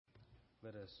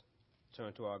Let us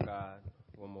turn to our God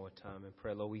one more time and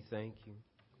pray. Lord, we thank you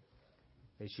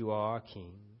that you are our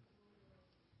King,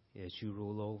 that you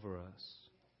rule over us,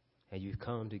 and you've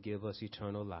come to give us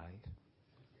eternal life.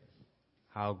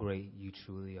 How great you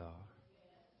truly are.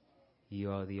 You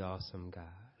are the awesome God.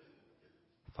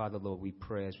 Father, Lord, we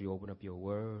pray as we open up your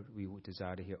word, we would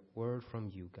desire to hear a word from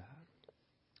you, God.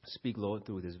 Speak, Lord,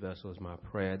 through this vessel is my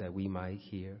prayer that we might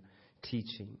hear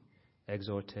teaching,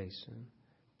 exhortation,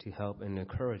 to help and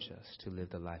encourage us to live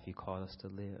the life you call us to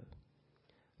live.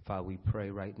 Father, we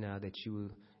pray right now that you will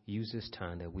use this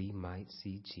time that we might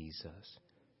see Jesus.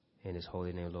 In his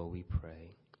holy name, Lord, we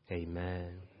pray.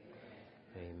 Amen.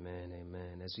 Amen.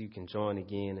 Amen. As you can join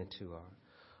again into our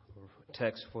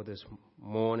text for this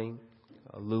morning,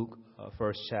 Luke,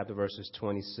 first chapter, verses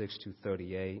 26 to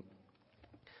 38.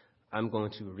 I'm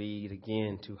going to read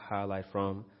again to highlight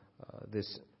from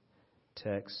this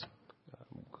text,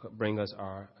 bring us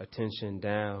our attention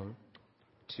down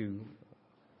to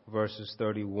verses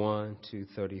 31 to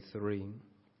 33.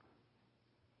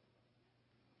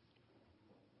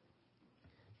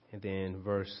 And then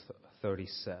verse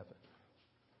 37.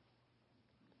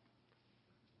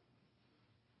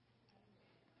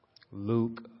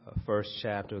 Luke, first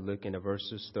chapter, looking at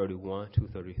verses 31 to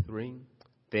 33,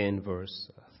 then verse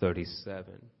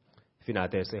 37. If you're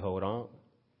not there, say, hold on.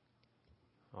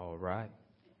 All right.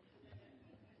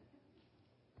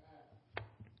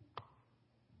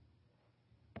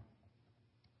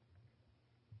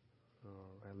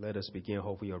 Let us begin.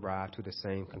 Hope we arrive to the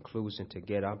same conclusion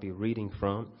together. I'll be reading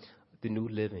from the New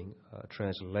Living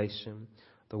Translation.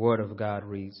 The Word of God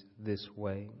reads this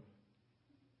way.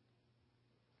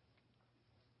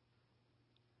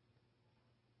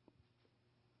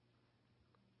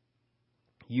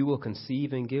 You will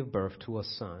conceive and give birth to a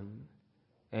son,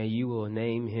 and you will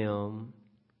name him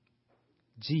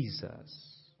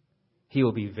Jesus. He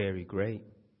will be very great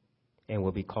and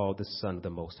will be called the Son of the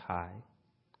Most High.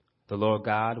 The Lord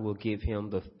God will give him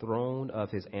the throne of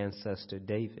his ancestor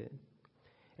David,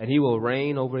 and he will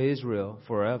reign over Israel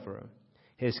forever.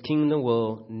 His kingdom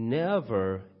will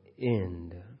never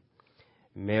end.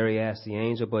 Mary asked the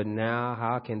angel, but now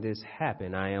how can this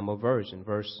happen? I am a virgin.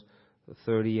 Verse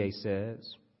 37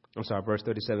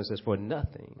 says, for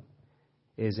nothing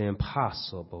is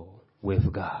impossible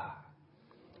with God.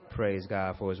 Praise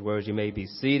God for his words. You may be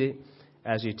seated.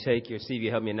 As you take your seat,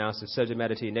 you help me announce the subject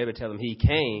matter to your neighbor. Tell him he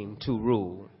came to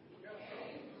rule.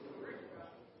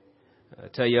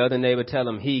 Tell your other neighbor, tell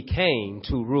him he came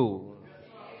to rule.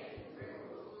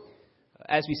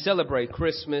 As we celebrate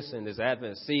Christmas and this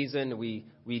Advent season, we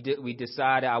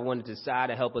decided, I wanted to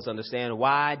decide to help us understand,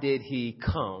 why did he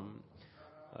come?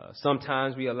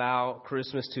 Sometimes we allow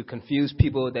Christmas to confuse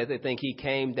people that they think he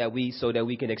came so that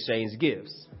we can exchange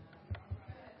gifts.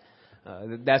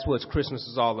 That's what Christmas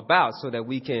is all about, so that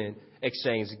we can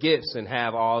exchange gifts and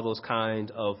have all those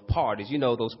kind of parties. You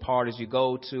know, those parties you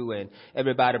go to and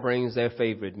everybody brings their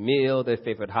favorite meal, their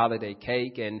favorite holiday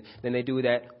cake, and then they do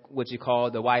that, what you call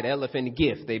the white elephant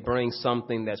gift. They bring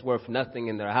something that's worth nothing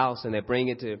in their house and they bring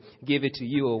it to give it to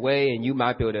you away, and you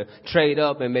might be able to trade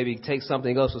up and maybe take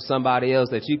something else for somebody else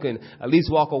that you can at least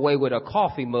walk away with a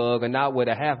coffee mug and not with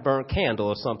a half-burnt candle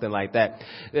or something like that.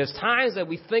 There's times that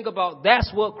we think about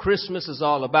that's what Christmas is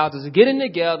all about, is getting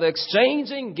together,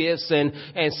 exchanging gifts and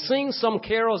sing some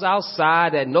carols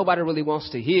outside that nobody really wants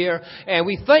to hear. And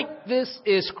we think this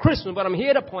is Christmas, but I'm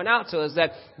here to point out to us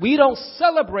that we don't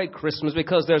celebrate Christmas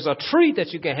because there's a tree that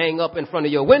you can hang up in front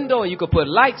of your window and you can put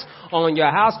lights on your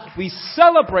house. We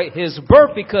celebrate his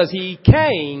birth because he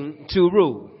came to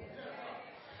rule.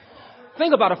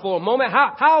 Think about it for a moment.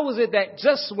 How was it that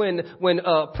just when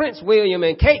Prince William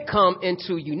and Kate come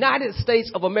into United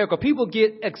States of America, people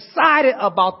get excited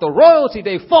about the royalty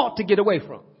they fought to get away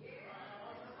from?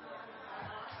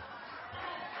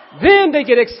 Then they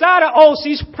get excited, oh,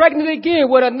 she's pregnant again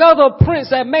with another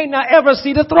prince that may not ever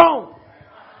see the throne.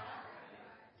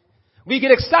 We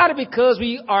get excited because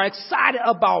we are excited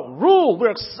about rule. We're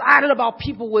excited about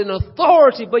people with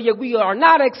authority, but yet we are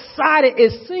not excited,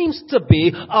 it seems to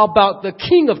be, about the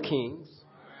King of Kings,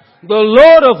 the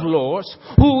Lord of Lords,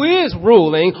 who is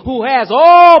ruling, who has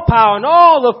all power and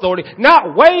all authority,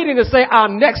 not waiting to say,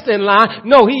 I'm next in line.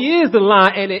 No, he is the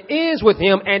line, and it ends with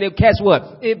him, and it, guess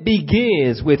what? It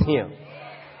begins with him.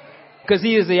 Because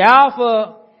he is the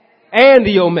Alpha and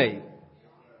the Omega.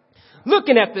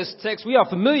 looking at this text, we are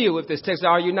familiar with this text.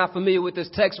 Are you not familiar with this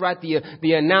text, right?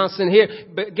 The announcement here.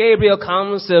 Gabriel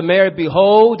comes to Mary,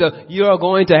 behold, you are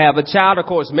going to have a child. Of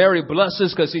course, Mary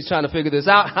blushes because she's trying to figure this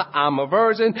out. I'm a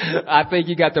virgin. I think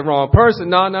you got the wrong person.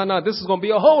 No. This is going to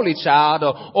be a holy child.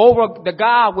 The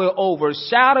God will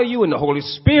overshadow you, and the Holy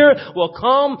Spirit will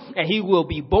come, and he will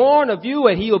be born of you,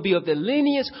 and he will be of the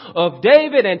lineage of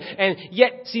David. And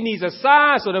yet she needs a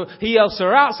sign, so he helps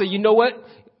her out. So you know what?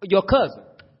 Your cousin.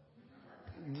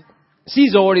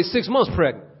 She's already 6 months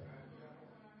pregnant.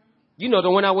 You know, the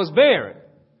one I was bearing.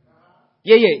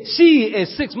 Yeah. She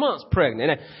is 6 months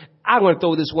pregnant. And I'm going to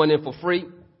throw this one in for free.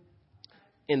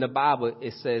 In the Bible,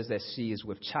 it says that she is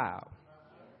with child.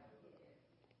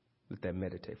 Let that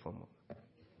meditate for a moment.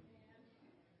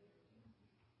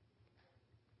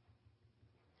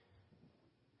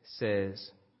 It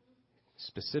says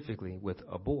specifically with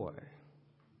a boy.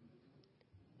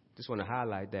 Just want to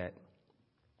highlight that.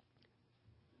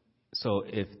 So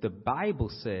if the Bible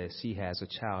says she has a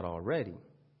child already,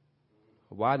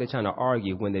 why are they trying to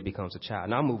argue when it becomes a child?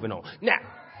 Now, moving on. Now,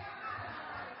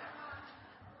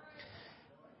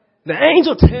 the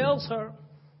angel tells her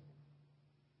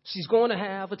she's going to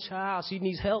have a child. She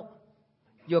needs help.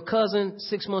 Your cousin,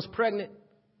 6 months pregnant.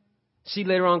 She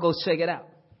later on goes check it out.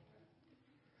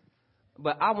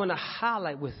 But I want to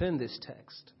highlight within this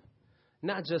text,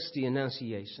 not just the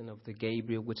annunciation of the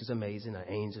Gabriel, which is amazing, an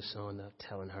angel showing up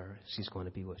telling her she's going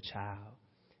to be with child.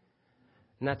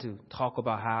 Not to talk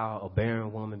about how a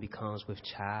barren woman becomes with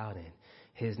child and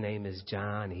his name is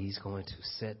John and he's going to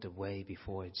set the way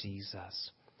before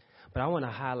Jesus. But I want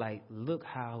to highlight, look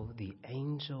how the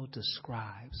angel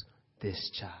describes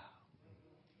this child.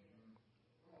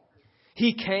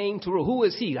 He came to rule. Who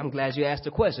is he? I'm glad you asked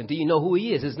the question. Do you know who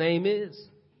he is? His name is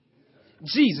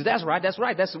Jesus. That's right. That's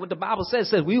what the Bible says. It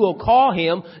says we will call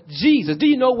him Jesus. Do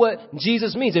you know what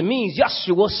Jesus means? It means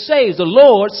Yeshua saves. The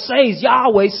Lord saves.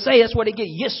 Yahweh saves. That's where they get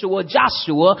Yeshua,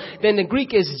 Joshua. Then the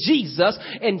Greek is Jesus.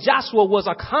 And Joshua was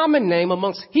a common name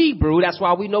amongst Hebrew. That's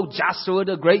why we know Joshua,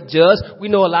 the great judge. We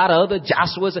know a lot of other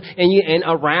Joshuas and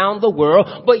around the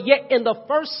world. But yet in the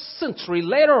first century,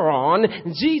 later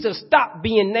on, Jesus stopped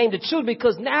being named the children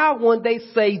because now when they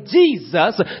say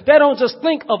Jesus, they don't just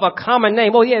think of a common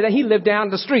name. Oh yeah, he lived down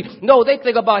the street. No, they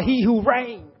think about he who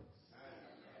reigns.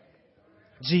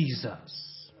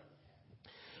 Jesus.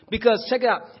 Because check it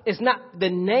out. It's not the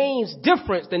name's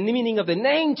difference. The meaning of the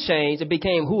name changed. It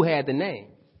became who had the name.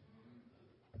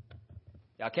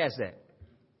 Y'all catch that?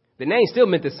 The name still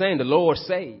meant the same. The Lord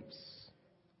saves.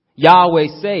 Yahweh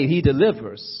saves. He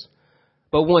delivers.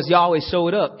 But once Yahweh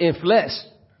showed up in flesh,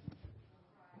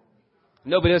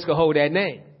 nobody else could hold that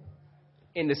name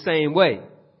in the same way.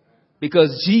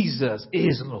 Because Jesus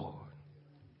is Lord.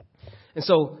 And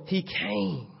so he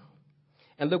came.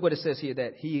 And look what it says here,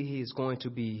 that he is going to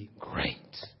be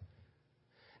great.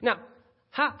 Now,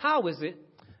 how is it?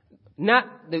 Now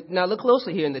look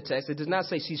closely here in the text. It does not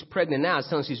say she's pregnant now. It's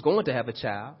telling she's going to have a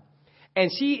child. And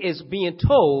she is being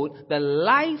told the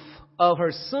life of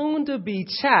her soon-to-be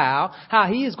child, how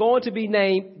he is going to be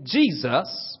named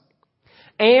Jesus.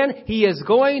 And he is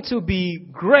going to be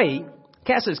great.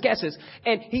 Catch this.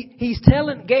 And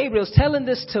Gabriel's telling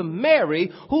this to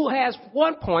Mary, who has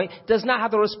one point does not have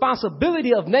the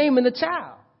responsibility of naming the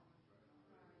child.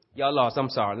 Y'all lost. I'm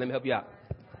sorry. Let me help you out.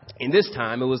 In this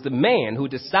time, it was the man who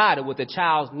decided what the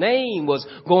child's name was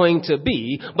going to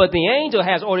be. But the angel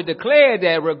has already declared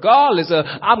that regardless of,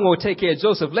 I'm going to take care of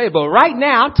Joseph later. But right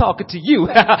now, I'm talking to you.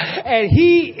 And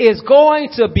he is going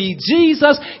to be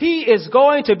Jesus. He is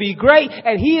going to be great.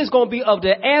 And he is going to be of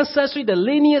the ancestry, the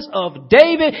lineage of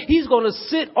David. He's going to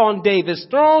sit on David's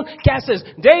throne. Cat says,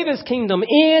 David's kingdom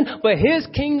end, but his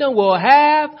kingdom will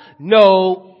have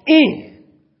no end.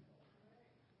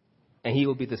 And he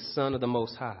will be the Son of the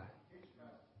Most High.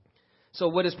 So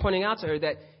what is pointing out to her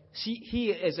that he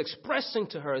is expressing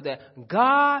to her that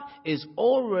God is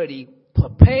already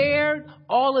prepared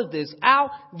all of this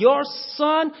out. Your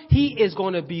son, he is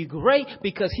going to be great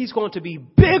because he's going to be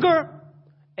bigger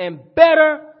and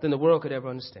better than the world could ever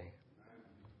understand.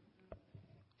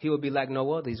 He will be like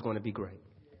no other. He's going to be great.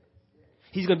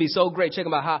 He's going to be so great. Check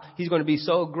him out. How he's going to be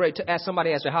so great. To ask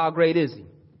somebody, ask her, how great is he?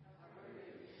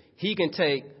 He can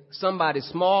take somebody's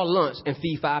small lunch and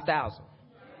feed 5,000.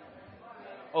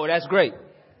 Oh, that's great.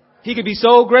 He could be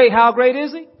so great. How great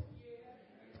is he?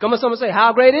 Come on, someone say,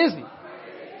 how great is he?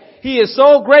 He is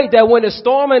so great that when the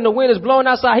storm and the wind is blowing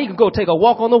outside, he can go take a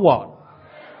walk on the water.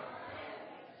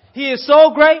 He is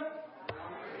so great.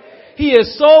 He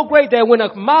is so great that when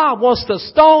a mob wants to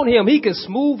stone him, he can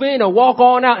smooth in and walk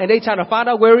on out and they trying to find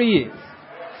out where he is.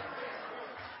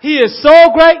 He is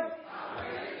so great.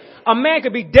 A man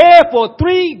could be dead for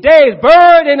 3 days,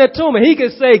 buried in a tomb, and he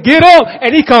could say, get up,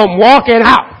 and he come walking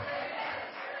out.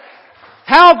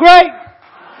 How great?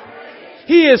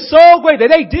 He is so great that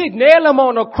they did nail him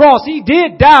on the cross. He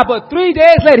did die, but 3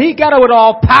 days later, he got up with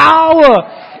all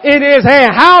power in his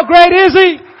hand. How great is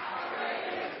he?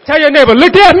 Tell your neighbor,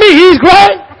 look at me, he's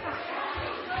great.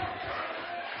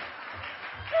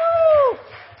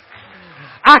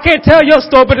 I can't tell your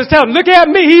story, but just tell him, look at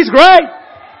me, he's great.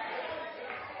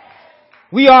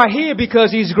 We are here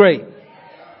because he's great.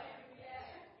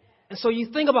 And so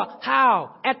you think about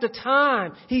how, at the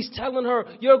time, he's telling her,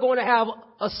 you're going to have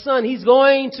a son. He's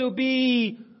going to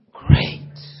be great.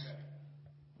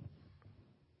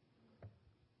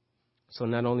 So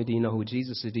not only do you know who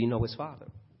Jesus is, do you know his Father?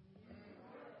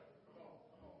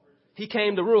 He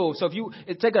came to rule. So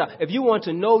if you want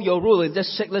to know your ruler,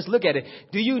 let's look at it.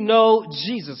 Do you know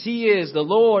Jesus? He is the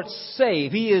Lord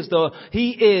save. He is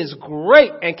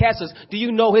great. And Cass says, do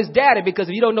you know his daddy? Because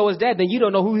if you don't know his dad, then you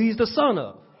don't know who he's the son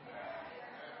of.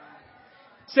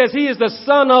 Says he is the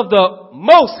Son of the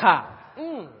Most High.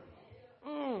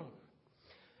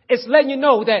 It's letting you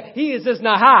know that he is just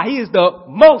not high. He is the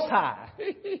Most High.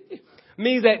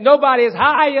 Means that nobody is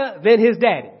higher than his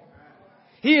daddy.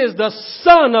 He is the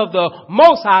Son of the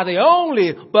Most High, the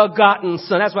only begotten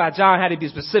Son. That's why John had to be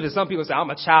specific. Some people say, I'm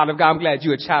a child of God. I'm glad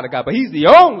you're a child of God. But he's the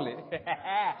only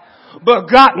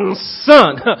begotten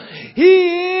Son.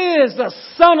 He is the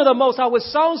Son of the Most High, which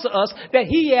shows us that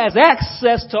he has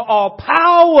access to all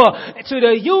power to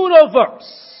the universe.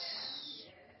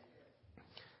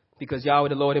 Because Yahweh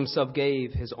the Lord himself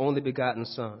gave his only begotten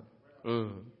Son.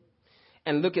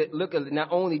 And look at, not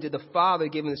only did the Father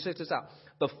give him, check this out.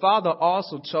 The Father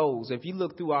also chose, if you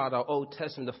look throughout our Old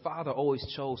Testament, the Father always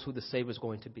chose who the Savior is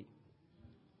going to be.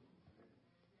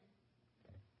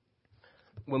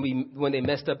 When they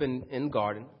messed up in the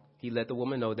garden, he let the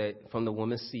woman know that from the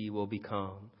woman's seed will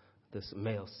become this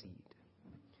male seed.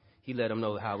 He let them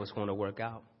know how it was going to work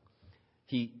out.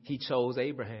 He chose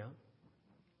Abraham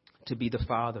to be the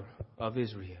father of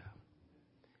Israel.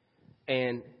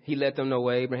 And he let them know,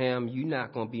 well, Abraham, you're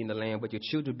not going to be in the land, but your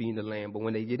children will be in the land. But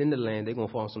when they get in the land, they're going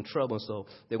to fall in some trouble. So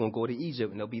they're going to go to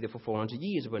Egypt, and they'll be there for 400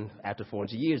 years. But after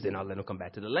 400 years, then I'll let them come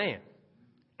back to the land.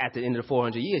 At the end of the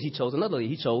 400 years, he chose another leader.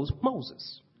 He chose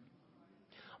Moses.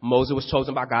 Moses was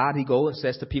chosen by God. He goes and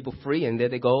sets the people free, and there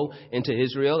they go into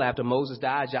Israel. After Moses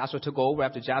died, Joshua took over.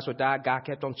 After Joshua died, God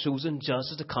kept on choosing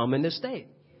judges to come in this state.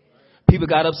 People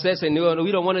got upset, saying, no,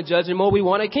 we don't want a judge anymore. We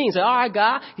want a king. Said, all right,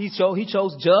 God. He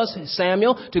chose Judge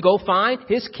Samuel to go find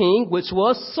his king, which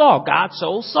was Saul. God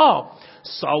chose Saul.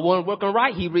 Saul wasn't working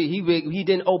right. He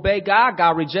didn't obey God.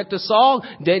 God rejected Saul.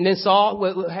 Then Saul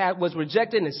was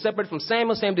rejected and separated from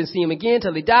Samuel. Samuel didn't see him again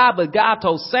until he died. But God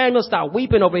told Samuel, stop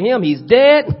weeping over him. He's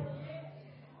dead.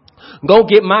 Go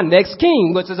get my next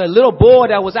king, which is a little boy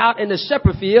that was out in the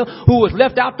shepherd field who was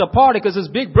left out to party because his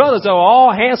big brothers are all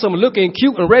handsome, looking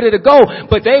cute and ready to go.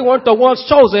 But they weren't the ones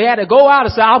chosen. They had to go out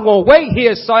and say, I'm going to wait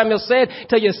here, Samuel said,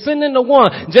 till you're sending the one.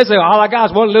 Just say, all I got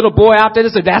is one little boy out there.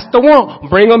 They said, that's the one.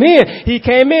 Bring him in. He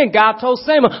came in. God told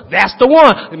Samuel, that's the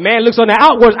one. The man looks on the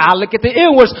outwards. I look at the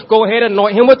inwards. Go ahead and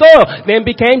anoint him with oil. Then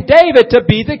became David to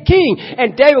be the king.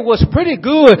 And David was pretty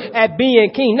good at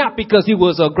being king, not because he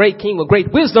was a great king with great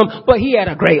wisdom, but he had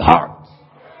a great heart.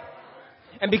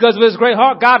 And because of his great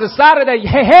heart, God decided that,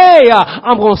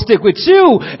 I'm going to stick with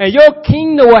you and your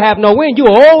kingdom will have no end. You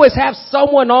will always have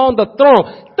someone on the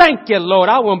throne. Thank you, Lord.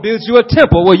 I want to build you a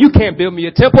temple. Well, you can't build me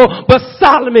a temple, but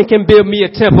Solomon can build me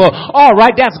a temple. All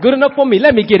right, that's good enough for me.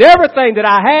 Let me get everything that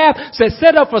I have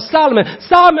set up for Solomon.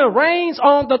 Solomon reigns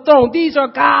on the throne. These are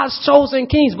God's chosen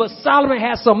kings, but Solomon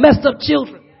has some messed up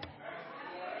children.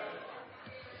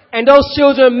 And those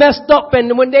children messed up,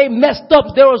 and when they messed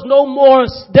up, there was no more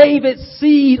David's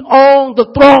seed on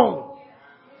the throne.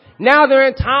 Now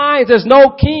they're in times there's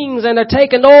no kings, and they're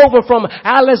taken over from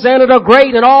Alexander the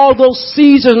Great and all those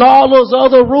Caesars and all those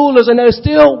other rulers, and they're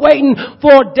still waiting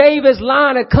for David's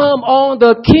line to come on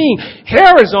the king.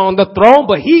 Herod's on the throne,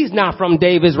 but he's not from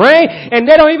David's reign, and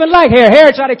they don't even like Herod.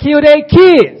 Herod tried to kill their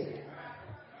kids.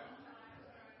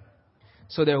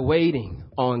 So they're waiting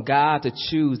on God to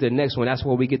choose the next one. That's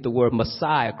where we get the word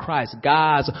Messiah, Christ,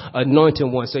 God's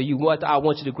anointed one. So I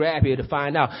want you to grab here to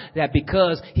find out that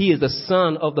because he is the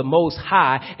Son of the Most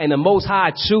High and the Most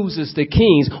High chooses the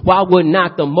kings, why would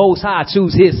not the Most High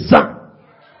choose his son?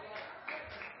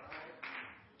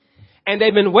 And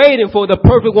they've been waiting for the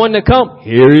perfect one to come.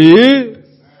 Here he is.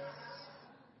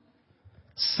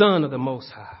 Son of the Most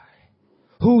High.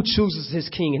 Who chooses his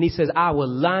king? And he says, I will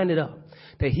line it up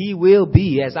that he will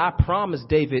be, as I promised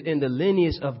David, in the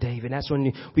lineage of David. That's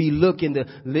when we look in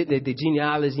the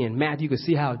genealogy in Matthew, you can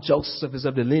see how Joseph is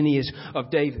of the lineage of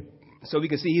David. So we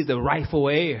can see he's the rightful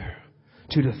heir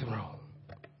to the throne.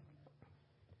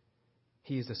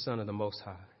 He is the Son of the Most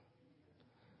High.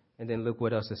 And then look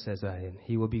what else it says about him.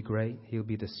 He will be great. He will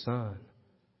be the Son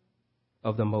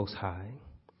of the Most High.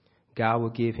 God will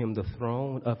give him the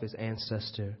throne of his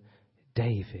ancestor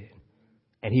David,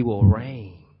 and he will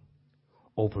reign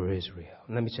over Israel.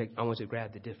 Let me check. I want you to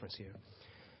grab the difference here.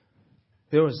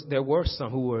 There were some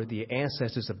who were the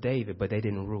ancestors of David, but they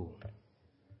didn't rule.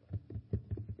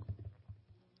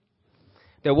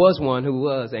 There was one who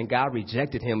was, and God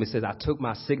rejected him. He says, I took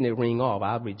my signet ring off.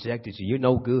 I rejected you. You're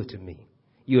no good to me.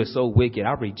 You are so wicked.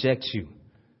 I reject you.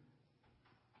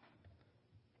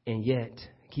 And yet,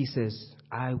 he says,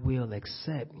 I will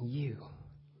accept you.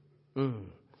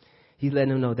 He let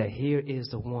him know that here is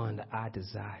the one that I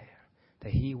desire,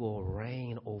 that he will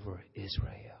reign over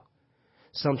Israel.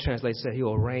 Some translators say he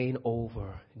will reign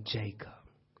over Jacob.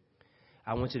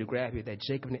 I want you to grab here that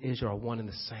Jacob and Israel are one and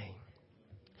the same.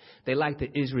 They like the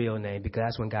Israel name because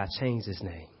that's when God changed his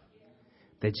name.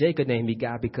 The Jacob name he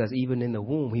got because even in the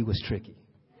womb he was tricky.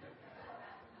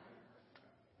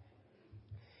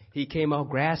 He came out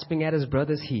grasping at his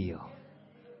brother's heel.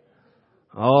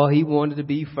 Oh, he wanted to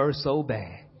be first so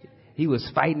bad. He was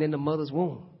fighting in the mother's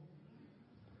womb.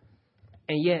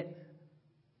 And yet,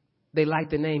 they like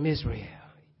the name Israel.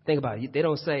 Think about it. They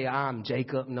don't say, I'm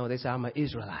Jacob. No, they say, I'm an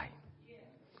Israelite.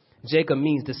 Jacob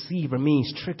means deceiver,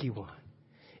 means tricky one.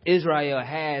 Israel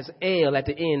has El at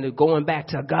the end, going back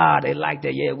to God. They like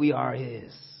that, yeah, we are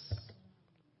his.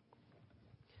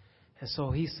 And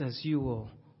so he says, you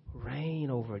will reign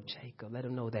over Jacob. Let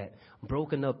him know that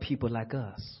broken up people like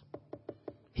us,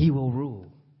 he will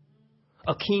rule.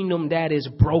 A kingdom that is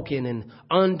broken and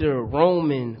under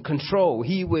Roman control,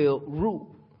 he will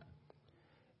rule.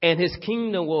 And his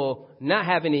kingdom will not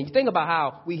have any. Think about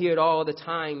how we hear it all the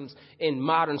times in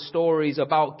modern stories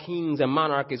about kings and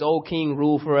monarchies. Old king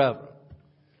rule forever.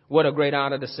 What a great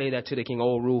honor to say that to the king,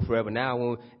 old rule forever.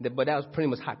 Now, but that was pretty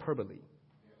much hyperbole.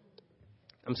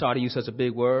 I'm sorry to use such a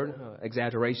big word,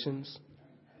 exaggerations.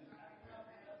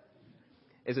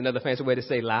 Is another fancy way to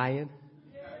say lying.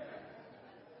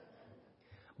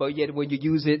 But yet when you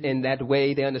use it in that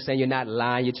way, they understand you're not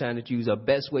lying. You're trying to use the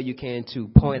best way you can to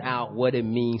point out what it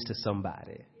means to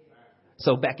somebody.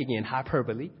 So back again,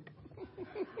 hyperbole.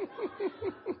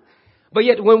 But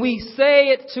yet when we say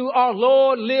it to our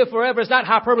Lord, live forever, it's not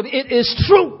hyperbole. It is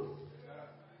true.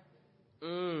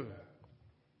 And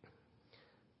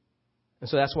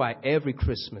so that's why every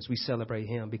Christmas we celebrate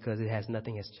him, because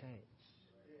nothing has changed.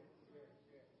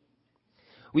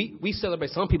 We celebrate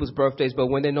some people's birthdays, but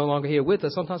when they're no longer here with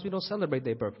us, sometimes we don't celebrate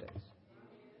their birthdays.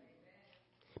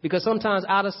 Because sometimes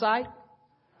out of sight,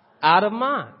 out of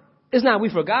mind. It's not we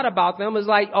forgot about them. It's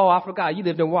like, oh, I forgot. You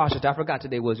lived in Washington. I forgot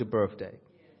today was your birthday.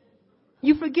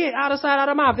 You forget, out of sight, out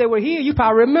of mind. If they were here, you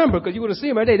probably remember because you would have seen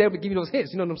them every day. They would give you those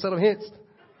hints. You know them subtle hints?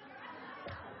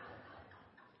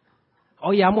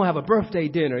 Oh, yeah, I'm going to have a birthday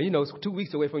dinner. You know, it's 2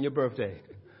 weeks away from your birthday.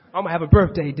 I'm going to have a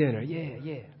birthday dinner.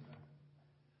 Yeah.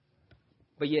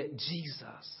 But yet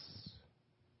Jesus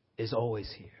is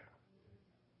always here.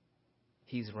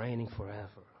 He's reigning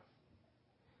forever.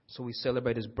 So we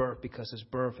celebrate his birth because his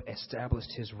birth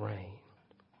established his reign.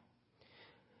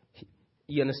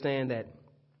 You understand that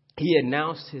he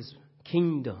announced his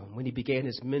kingdom when he began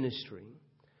his ministry.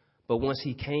 But once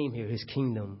he came here, his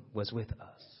kingdom was with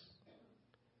us.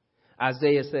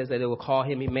 Isaiah says that they will call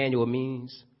him Emmanuel,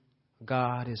 means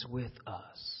God is with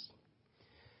us.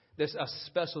 There's a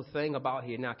special thing about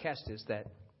here. Now, catch this, that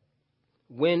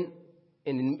when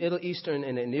in the Middle Eastern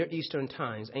and the Near Eastern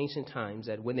times, ancient times,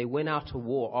 that when they went out to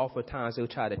war, oftentimes they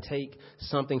would try to take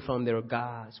something from their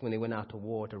gods when they went out to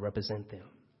war to represent them.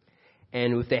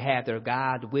 And if they had their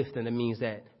God with them, it means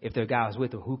that if their God is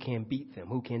with them, who can beat them?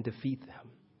 Who can defeat them?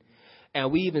 And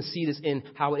we even see this in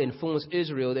how it influenced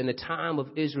Israel. In the time of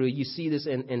Israel, you see this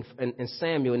in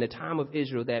Samuel. In the time of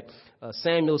Israel, that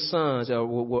Samuel's sons,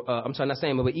 not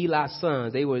Samuel, but Eli's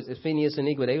sons, they were Phineas and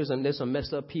Eagle. There's some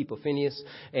messed up people. Phineas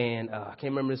and I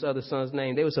can't remember this other son's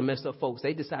name. They were some messed up folks.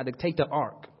 They decided to take the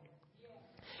ark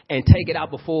and take it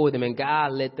out before them, and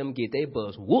God let them get their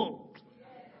butts whooped.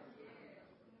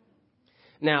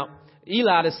 Now,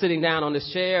 Eli is sitting down on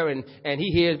this chair, and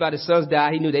he hears about his sons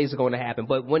die. He knew this was going to happen.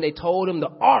 But when they told him the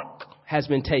ark has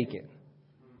been taken,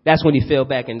 that's when he fell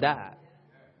back and died.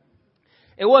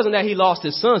 It wasn't that he lost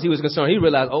his sons. He was concerned. He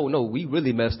realized, oh, no, we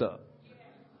really messed up.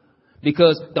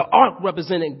 Because the ark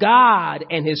represented God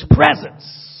and his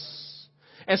presence.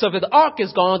 And so if the ark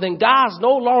is gone, then God's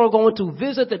no longer going to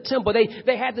visit the temple.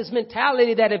 They had this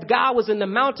mentality that if God was in the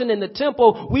mountain, in the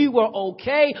temple, we were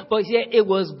okay. But yet it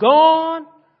was gone.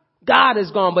 God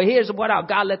is gone. But here's what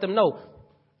God let them know,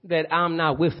 that I'm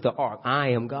not with the ark. I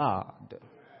am God.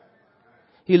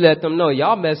 He let them know,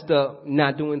 y'all messed up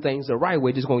not doing things the right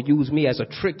way. Just going to use me as a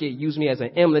trick, use me as an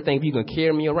emblem thing. You can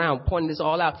carry me around, pointing this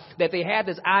all out. That they had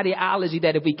this ideology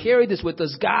that if we carry this with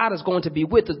us, God is going to be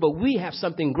with us. But we have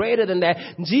something greater than that.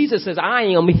 Jesus says, I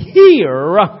am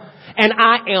here and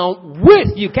I am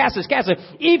with you. Cassius,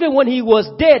 even when he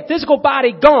was dead, physical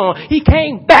body gone, he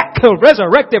came back, a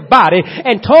resurrected body,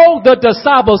 and told the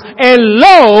disciples, and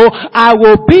lo, I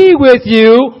will be with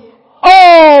you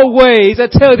always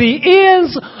until the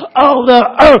ends of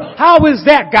the earth. How is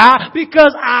that, God?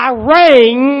 Because I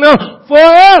reign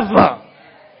forever.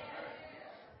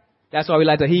 That's why we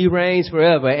like to, he reigns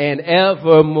forever and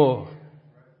evermore.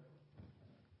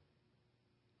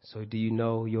 So do you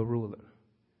know your ruler?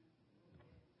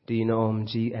 Do you know him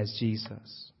as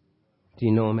Jesus? Do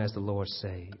you know him as the Lord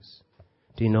saves?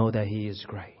 Do you know that he is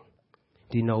great?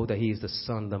 Do you know that he is the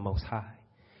Son of the Most High?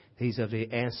 He's of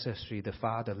the ancestry, the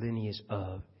father lineage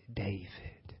of David.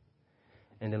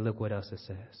 And then look what else it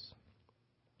says.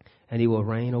 And he will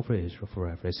reign over Israel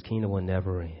forever. His kingdom will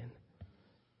never end.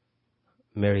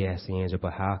 Mary asked the angel,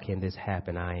 but how can this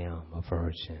happen? I am a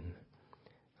virgin.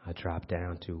 I drop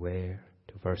down to where?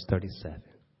 To verse 37.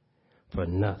 For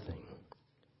nothing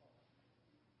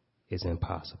is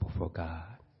impossible for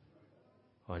God.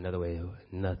 Or another way,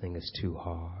 nothing is too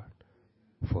hard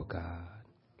for God.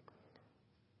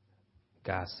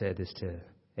 God said this to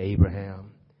Abraham,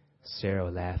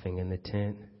 Sarah laughing in the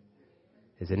tent.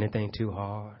 Is anything too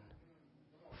hard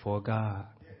for God?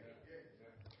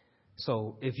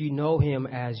 So if you know him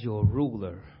as your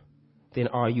ruler, then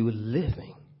are you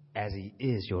living as he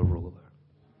is your ruler?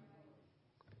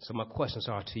 So my questions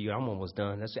are to you. I'm almost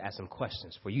done. Let's ask some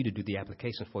questions for you to do the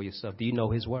application for yourself. Do you know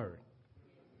his word?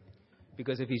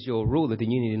 Because if he's your ruler,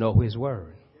 then you need to know his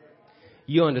word.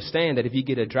 You understand that if you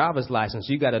get a driver's license,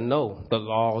 you got to know the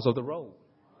laws of the road.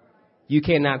 You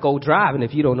cannot go driving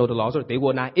if you don't know the laws. They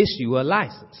will not issue a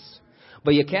license.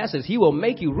 But your cat says he will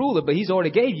make you ruler, but he's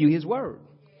already gave you his word.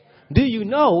 Do you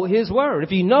know his word?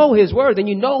 If you know his word, then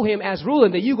you know him as ruler,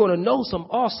 then you're going to know some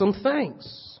awesome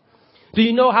things. Do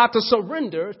you know how to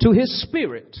surrender to his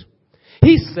spirit?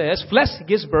 He says flesh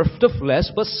gives birth to flesh,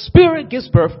 but spirit gives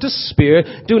birth to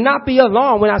spirit. Do not be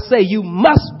alarmed when I say you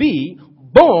must be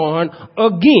born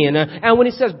again. And when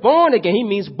he says born again, he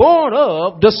means born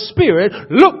of the Spirit.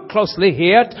 Look closely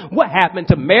here. What happened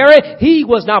to Mary? He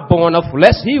was not born of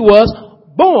flesh. He was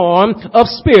born of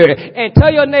Spirit. And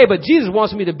tell your neighbor, Jesus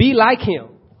wants me to be like him.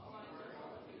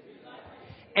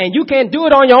 And you can't do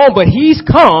it on your own, but he's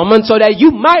come and so that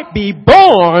you might be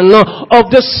born of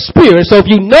the Spirit. So if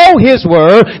you know his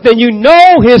word, then you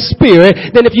know his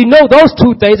Spirit. Then if you know those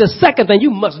two things, the second thing,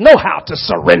 you must know how to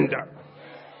surrender.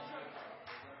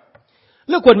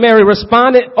 Look what Mary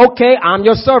responded. Okay, I'm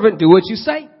your servant. Do what you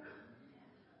say.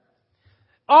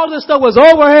 All this stuff was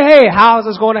over her head. How is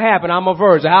this going to happen? I'm a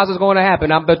virgin. How's this going to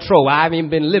happen? I'm betrothed. I haven't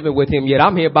even been living with him yet.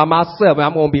 I'm here by myself.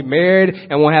 I'm going to be married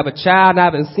and won't have a child.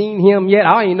 I haven't seen him yet.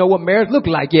 I don't even know what marriage look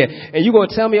like yet. And you're going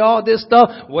to tell me all this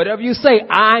stuff? Whatever you say,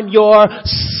 I'm your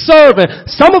servant.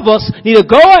 Some of us need to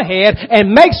go ahead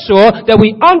and make sure that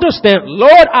we understand,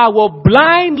 Lord, I will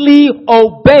blindly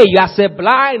obey you. I said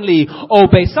blindly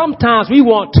obey. Sometimes we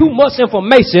want too much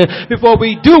information before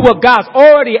we do what God's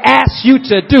already asked you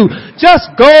to do. Just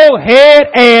go ahead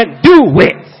and do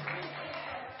it.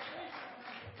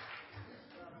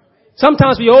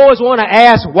 Sometimes we always want to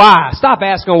ask why. Stop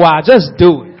asking why. Just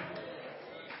do it.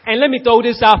 And let me throw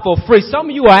this out for free.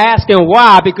 Some of you are asking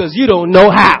why because you don't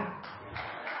know how.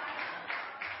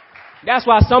 That's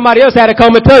why somebody else had to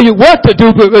come and tell you what to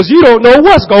do because you don't know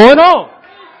what's going on.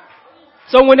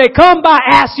 So when they come by,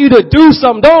 ask you to do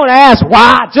something, don't ask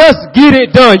why. Just get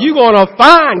it done. You're going to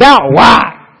find out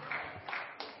why.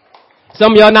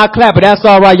 Some of y'all not clapping. That's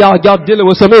all right. Y'all dealing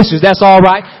with some issues. That's all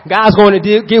right. God's going to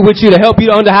get with you to help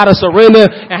you to understand how to surrender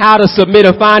and how to submit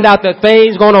and find out that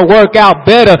things going to work out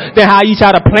better than how you try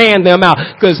to plan them out.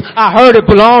 Because I heard it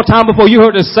a long time before you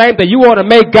heard the same thing. You want to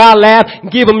make God laugh,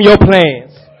 give him your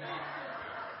plans.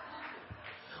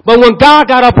 But when God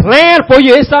got a plan for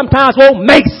you, it sometimes won't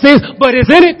make sense. But is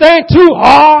anything too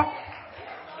hard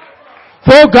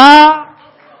for God?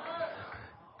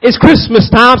 It's Christmas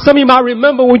time. Some of you might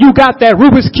remember when you got that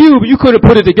Rubik's Cube, you couldn't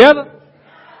put it together.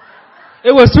 It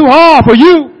was too hard for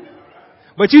you.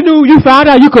 But you knew, you found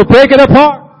out you could break it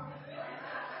apart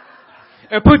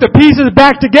and put the pieces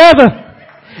back together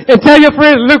and tell your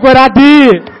friends, look what I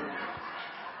did.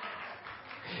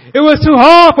 It was too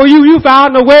hard for you. You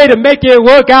found a way to make it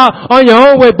work out on your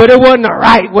own way, but it wasn't the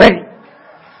right way.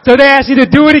 So they asked you to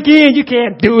do it again. You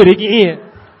can't do it again.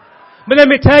 But let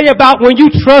me tell you about when you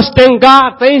trust in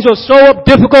God, things will show up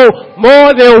difficult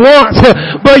more than once.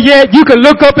 But yet you can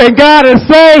look up at God and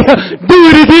say, do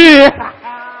it again.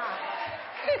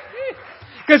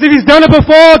 Because if He's done it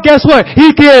before, guess what?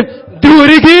 He can do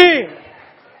it again.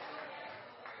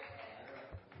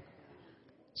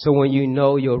 So when you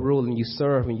know your rule and you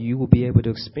serve, and you will be able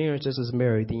to experience, just as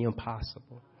Mary, the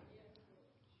impossible.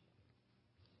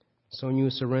 So when you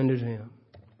surrender to Him,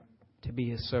 to be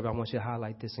His servant, I want you to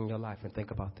highlight this in your life and think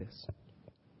about this.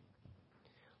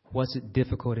 What's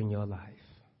difficult in your life?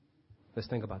 Let's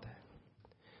think about that.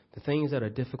 The things that are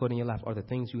difficult in your life are the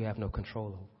things you have no control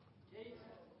over.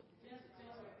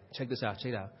 Check this out.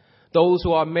 Check it out. Those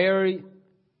who are married,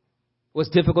 what's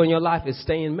difficult in your life is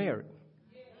staying married.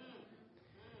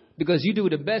 Because you do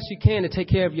the best you can to take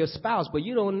care of your spouse, but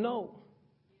you don't know.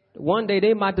 One day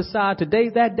they might decide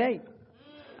today's that day.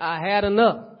 I had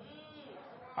enough.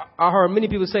 I heard many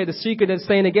people say the secret of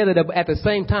staying together, that at the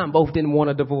same time both didn't want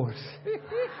a divorce.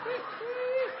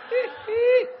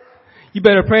 You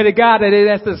better pray to God that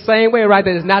that's the same way, right?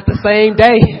 That it's not the same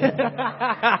day.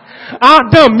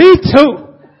 I've done me too.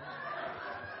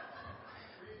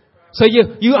 So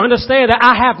you understand that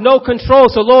I have no control.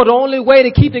 So Lord, the only way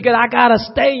to keep together, I gotta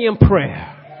stay in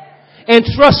prayer and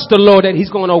trust the Lord that He's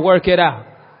going to work it out.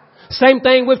 Same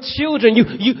thing with children.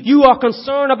 You are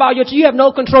concerned about your children. You have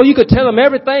no control. You could tell them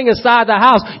everything inside the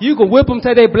house. You could whip them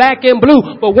till they're black and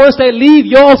blue. But once they leave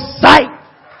your sight,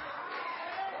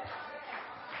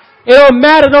 it don't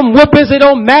matter them whippings. It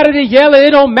don't matter the yelling.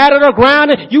 It don't matter the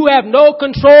grounding. You have no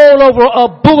control over a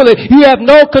bullet. You have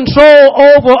no control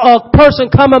over a person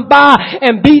coming by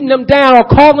and beating them down or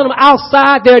calling them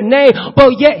outside their name.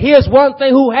 But yet here's one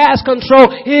thing who has control.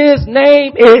 His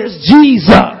name is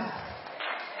Jesus.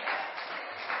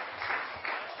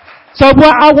 So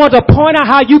what I want to point out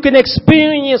how you can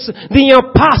experience the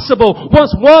impossible.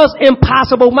 What was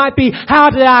impossible might be,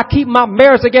 how did I keep my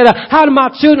marriage together? How do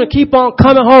my children keep on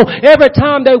coming home? Every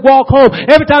time they walk home,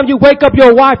 every time you wake up,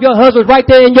 your wife, your husband's right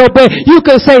there in your bed. You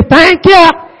can say, thank you,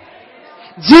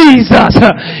 Jesus.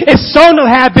 It's so to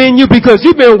have been you because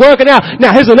you've been working out.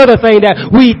 Now here's another thing that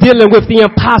we dealing with the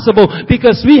impossible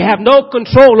because we have no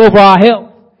control over our health.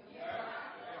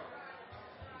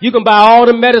 You can buy all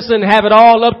the medicine, have it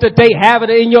all up to date, have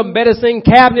it in your medicine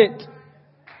cabinet.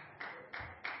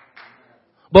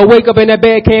 But wake up in that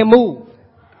bed, can't move.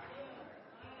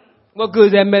 What good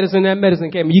is that medicine? That medicine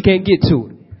can't move. You can't get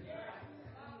to it.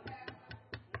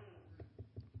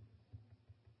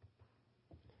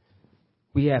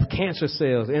 We have cancer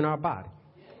cells in our body.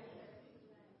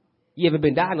 You haven't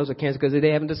been diagnosed with cancer because they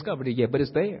haven't discovered it yet, but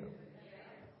it's there.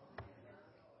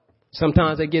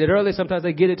 Sometimes they get it early, sometimes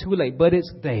they get it too late, but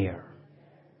it's there.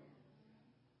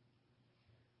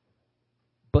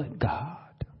 But God.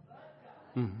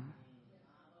 Mm-hmm.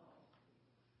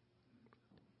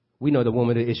 We know the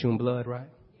woman that issuing blood, right?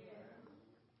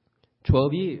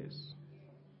 12 years.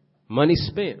 Money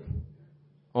spent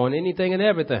on anything and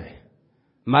everything.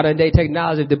 Modern day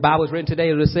technology, if the Bible was written today,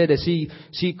 it would have said that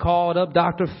she called up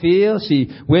Dr. Phil, she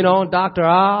went on Dr.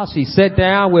 Oz, she sat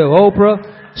down with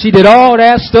Oprah, she did all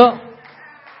that stuff.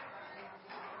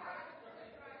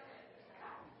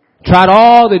 Tried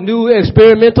all the new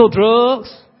experimental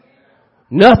drugs.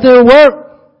 Nothing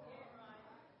worked.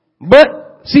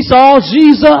 But she saw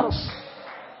Jesus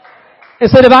and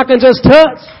said, if I can just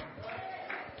touch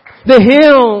the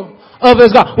hem of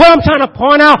His God. What I'm trying to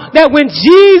point out, that when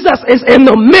Jesus is in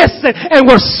the midst and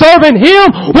we're serving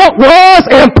Him, what was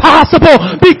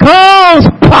impossible becomes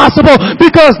possible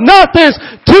because nothing's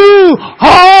too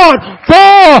hard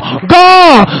for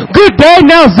God. Good day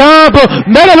now, Zion, but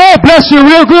may the Lord bless you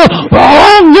real good. But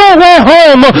on your way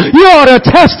home, you ought to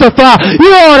testify.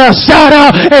 You ought to shout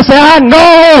out and say, I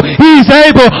know He's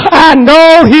able. I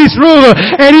know He's ruler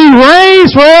and He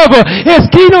reigns forever. His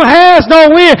kingdom has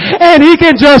no end and He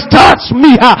can just touch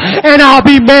me and I'll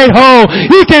be made whole.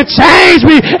 He can change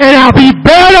me and I'll be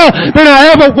better than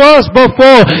I ever was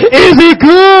before. Is He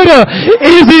good?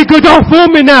 Is He good? Don't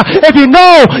fool me now. If you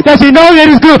know that you know that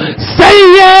He's good, say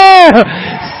yeah!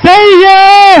 Say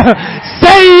yeah!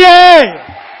 Say yeah!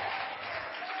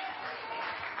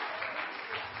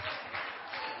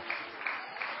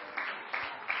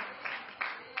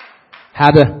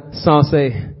 How the song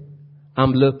say,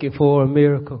 I'm looking for a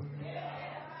miracle.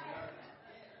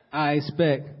 I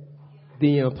expect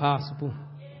the impossible.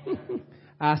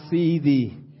 I see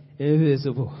the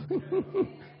invisible.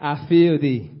 I feel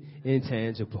the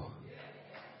intangible.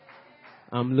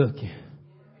 I'm looking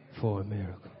for a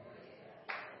miracle.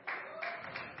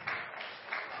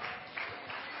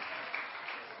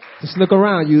 Just look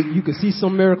around. You can see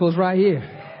some miracles right here.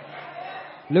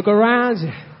 Look around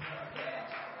you.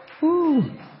 Woo.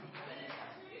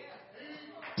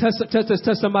 Touch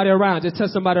somebody around you. Touch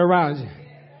somebody around you.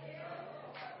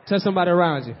 Touch somebody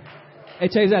around you. Hey,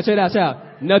 check it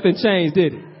out. Nothing changed,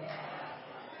 did it?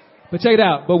 But check it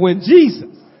out. But when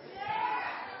Jesus,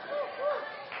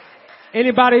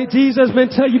 anybody, Jesus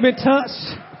you've been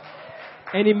touched,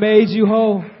 and He made you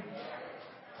whole.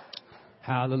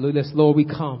 Hallelujah. Lord, we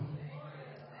come.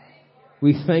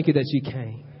 We thank you that you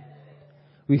came.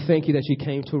 We thank you that you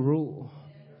came to rule.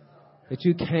 That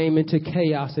you came into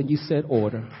chaos and you set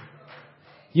order.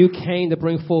 You came to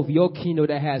bring forth your kingdom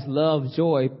that has love,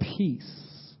 joy, peace.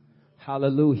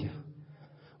 Hallelujah.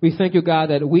 We thank you,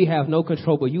 God, that we have no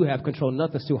control, but you have control.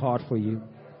 Nothing's too hard for you.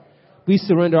 We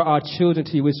surrender our children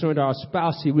to you. We surrender our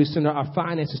spouse to you. We surrender our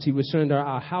finances to you. We surrender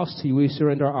our house to you. We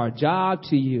surrender our job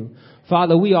to you.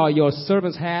 Father, we are your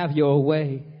servants. Have your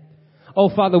way. Oh,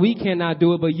 Father, we cannot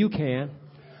do it, but you can.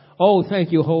 Oh,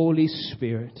 thank you, Holy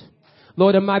Spirit.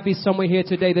 Lord, there might be someone here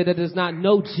today that does not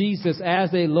know Jesus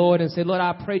as their Lord and say, Lord,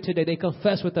 I pray today they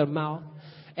confess with their mouth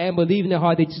and believe in their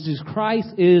heart that Jesus Christ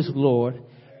is Lord,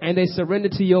 and they surrender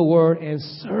to your word and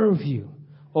serve you.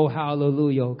 Oh,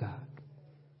 hallelujah, oh God.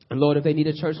 And Lord, if they need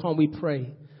a church home, we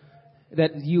pray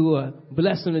that you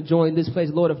bless them to join this place.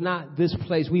 Lord, if not this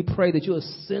place, we pray that you will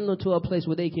send them to a place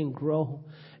where they can grow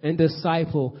and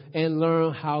disciple and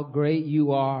learn how great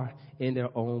you are in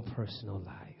their own personal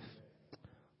life.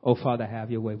 Oh, Father,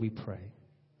 have your way, we pray.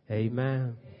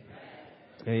 Amen.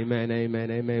 Amen,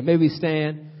 amen, amen. May we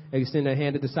stand and extend a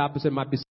hand to the disciples. It might be